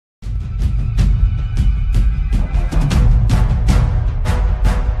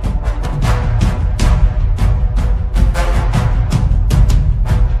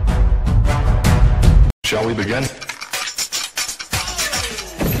we begin?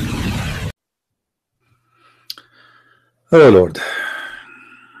 Oh Lord.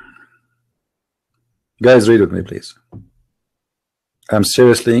 Guys, read with me, please. I'm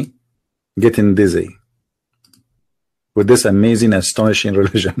seriously getting dizzy with this amazing, astonishing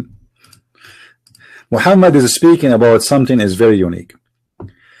religion. Muhammad is speaking about something is very unique.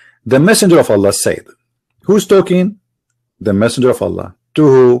 The messenger of Allah said, who's talking? The messenger of Allah. To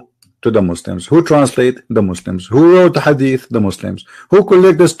who? To the Muslims. Who translate? The Muslims. Who wrote the hadith? The Muslims. Who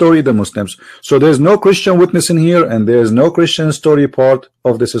collect the story? The Muslims. So there's no Christian witness in here, and there's no Christian story part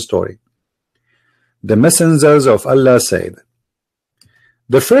of this story. The messengers of Allah said,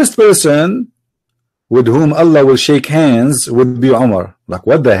 the first person with whom Allah will shake hands would be Umar. Like,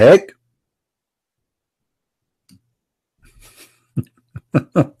 what the heck?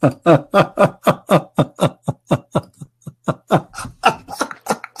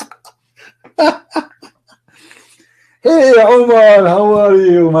 Hey Umar, how are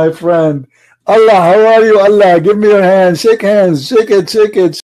you, my friend? Allah, how are you? Allah, give me your hand. Shake hands. Shake it, shake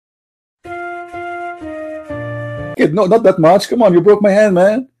it. No, not that much. Come on, you broke my hand,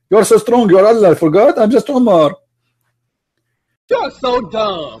 man. You're so strong. You're Allah. I forgot. I'm just Umar. You're so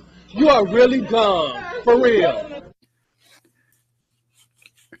dumb. You are really dumb. For real.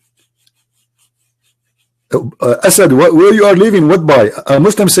 Asad, where you are living? What by? A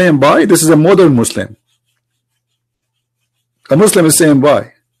Muslim saying bye? This is a modern Muslim. A Muslim is saying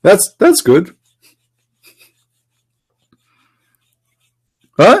bye. That's good.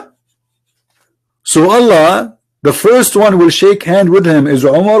 Huh? So Allah, the first one will shake hand with him is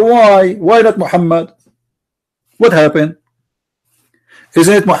Umar. Why? Why not Muhammad? What happened?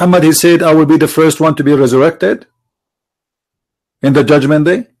 Isn't it Muhammad? He said, I will be the first one to be resurrected in the judgment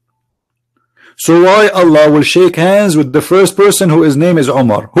day. So why Allah will shake hands with the first person whose name is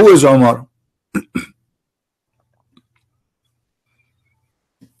Umar? Who is Umar?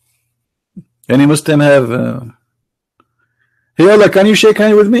 Any Muslim have hey Allah, can you shake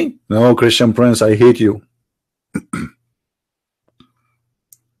hands with me? No, Christian Prince, I hate you.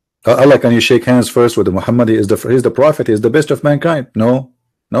 Allah, can you shake hands first with Muhammad? He's the prophet, he is the best of mankind. No,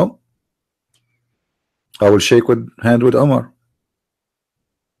 no. I will shake hand with Umar.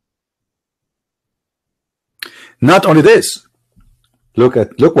 Not only this, look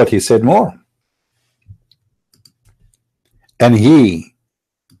what he said more. And he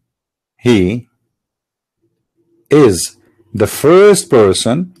is the first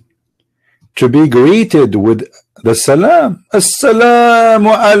person to be greeted with the salam.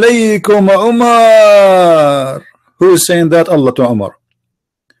 Assalamu alaikum Umar. Who is saying that? Allah to Umar.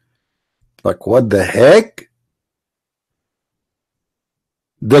 Like, what the heck?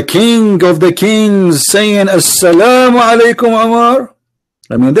 The king of the kings saying Assalamu alaikum Umar.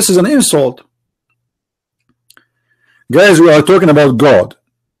 I mean, this is an insult. Guys, we are talking about God.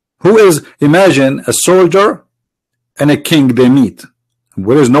 Who is, imagine a soldier and a king, they meet.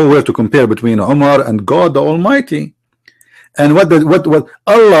 There is nowhere to compare between Umar and God the Almighty. And what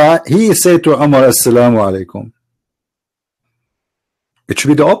Allah, he said to Umar, Assalamu alaikum. It should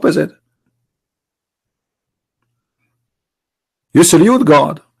be the opposite. You salute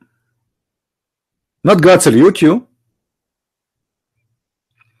God, not God salute you.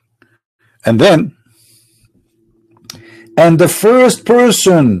 And then, and the first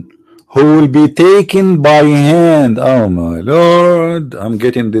person who will be taken by hand, oh my Lord, I'm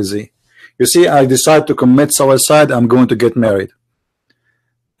getting dizzy. You see, I decide to commit suicide. I'm going to get married.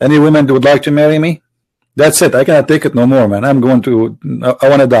 Any women that would like to marry me? That's it. I cannot take it no more, man. I want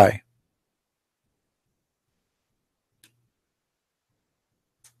to die.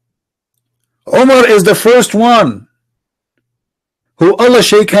 Umar is the first one who Allah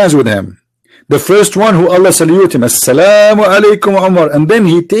shake hands with him. The first one who Allah salute him, Assalamu alaikum Umar, and then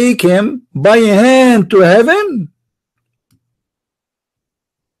he take him by hand to heaven.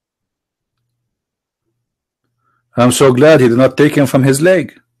 I'm so glad he did not take him from his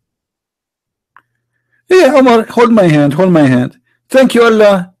leg. Yeah, Umar, hold my hand, hold my hand. Thank you,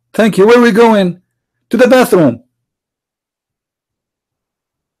 Allah. Thank you. Where are we going? To the bathroom.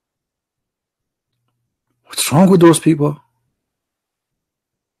 What's wrong with those people?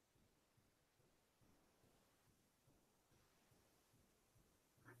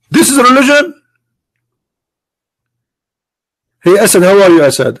 This is a religion? Hey Asad, how are you,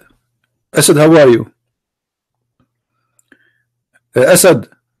 Asad? Asad, how are you? Asad,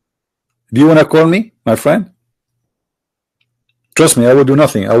 do you want to call me, my friend? Trust me, I will do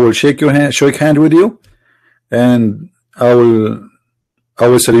nothing. I will shake your hand, shake hand with you, and I will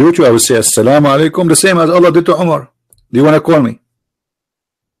salute you. I will say Assalamu alaikum, the same as Allah did to Umar. Do you want to call me?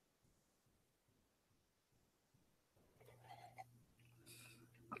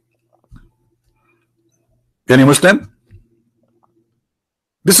 Any Muslim?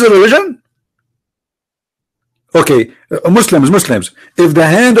 This is a religion? Okay, Muslims, if the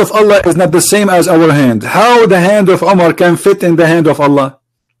hand of Allah is not the same as our hand, how the hand of Umar can fit in the hand of Allah?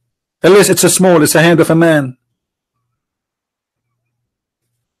 Unless it's it's a hand of a man.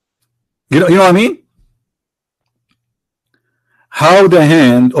 You know what I mean? How the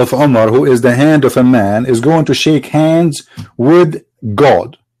hand of Umar, who is the hand of a man, is going to shake hands with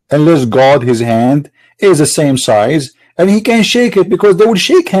God, unless God, his hand, is the same size, and he can shake it, because they would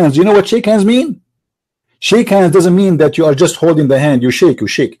shake hands. You know what shake hands mean? Shake hands doesn't mean that you are just holding the hand. You shake.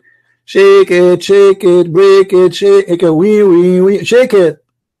 Shake it, break it, shake it, we shake it.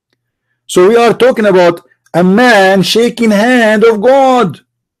 So we are talking about a man shaking hand of God.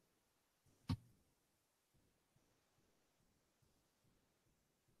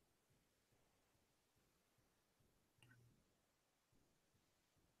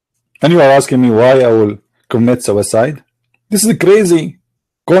 And you are asking me why I will commit suicide? This is crazy.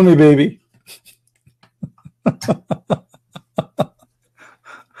 Call me baby.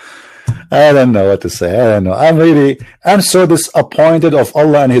 I don't know what to say. I don't know. I'm so disappointed of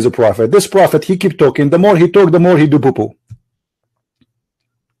Allah and his prophet. This prophet, he keep talking. The more he talk, the more he do poo-poo.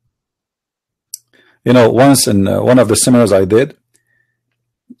 You know, once in one of the seminars I did,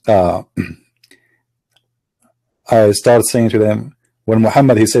 I start saying to them, when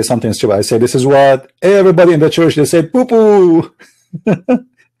Muhammad he says something stupid, I say, this is what everybody in the church, they say poo-poo.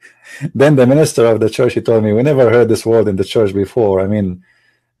 Then the minister of the church, he told me, we never heard this word in the church before. I mean,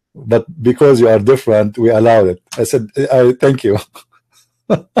 but because you are different, we allowed it. I said, thank you.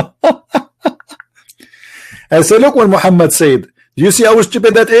 I said, look what Muhammad said. Do you see how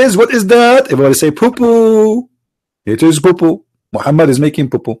stupid that is? What is that? Everybody say poo-poo. It is poo-poo. Muhammad is making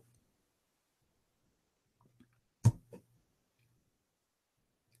poo-poo.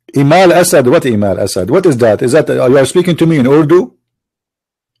 Imal Asad. What Imal Asad? What is that? Is that you are speaking to me in Urdu?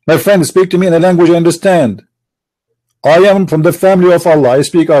 My friend, speak to me in a language I understand. I am from the family of Allah. I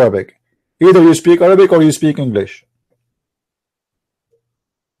speak Arabic. Either you speak Arabic or you speak English.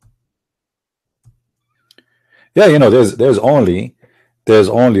 Yeah, you know, there's only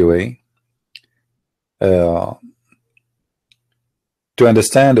way to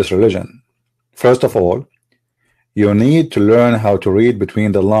understand this religion. First of all, you need to learn how to read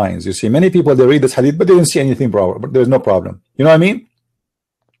between the lines. You see, many people, they read this hadith, but they didn't see anything wrong. But there's no problem. You know what I mean?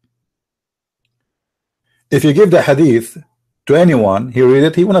 If you give the hadith to anyone, he read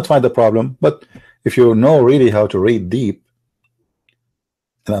it, he will not find the problem. But if you know really how to read deep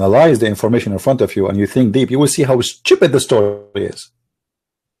and analyze the information in front of you, and you think deep, you will see how stupid the story is.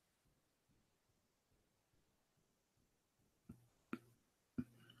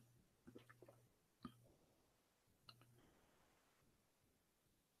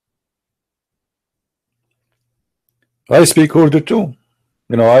 I speak Urdu too.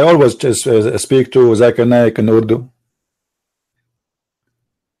 You know, I always just speak to Zakir Naik in Urdu.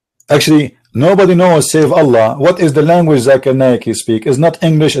 Actually, nobody knows save Allah what is the language Zakir Naik he speak. It's not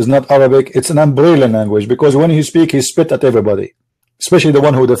English, it's not Arabic, it's an umbrella language, because when he speak, he spit at everybody, especially the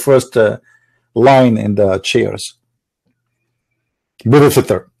one who the first line in the chairs. Brother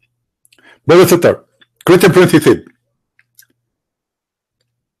Fitter, Quentin Prince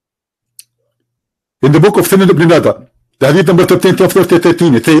in the book of Sunan ibn Nada, the hadith number 13,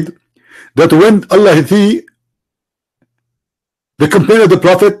 13, it said that when Allah the companion of the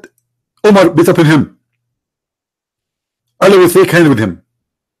Prophet Umar beat upon him, Allah will shake hands with him.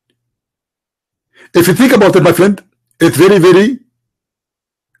 If you think about it, my friend, it's very, very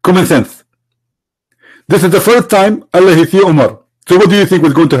common sense. This is the first time Allah hit Umar. So what do you think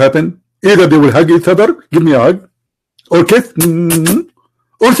was going to happen? Either they will hug each other, give me a hug, or kiss,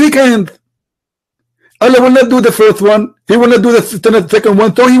 or shake hands. Allah will not do the first one. He will not do the second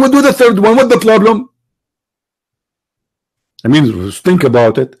one. So he will do the third one. What's the problem? I mean, think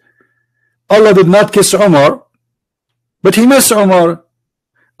about it. Allah did not kiss Umar, but he missed Umar.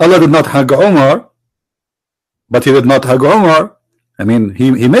 Allah did not hug Umar, but he did not hug Umar. I mean,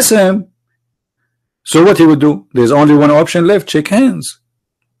 he missed him. So what he would do? There's only one option left: shake hands.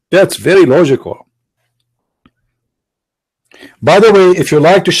 That's very logical. By the way, if you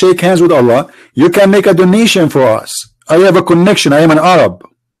like to shake hands with Allah, you can make a donation for us. I have a connection. I am an Arab.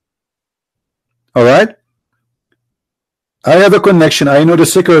 All right? I have a connection. I know the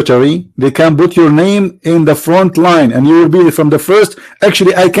secretary. They can put your name in the front line, and you will be from the first.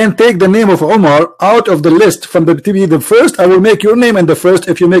 Actually, I can take the name of Umar out of the list from the to be the first. I will make your name in the first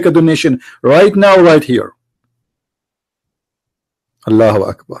if you make a donation right now, right here. Allahu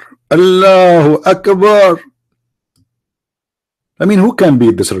Akbar. Allahu Akbar. I mean, who can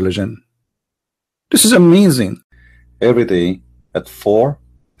beat this religion? This is amazing. Every day at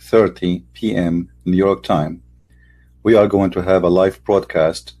 4:30 p.m. New York time, we are going to have a live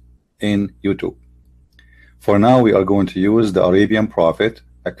broadcast in YouTube. For now, we are going to use the Arabian Prophet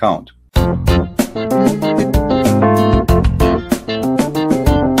account.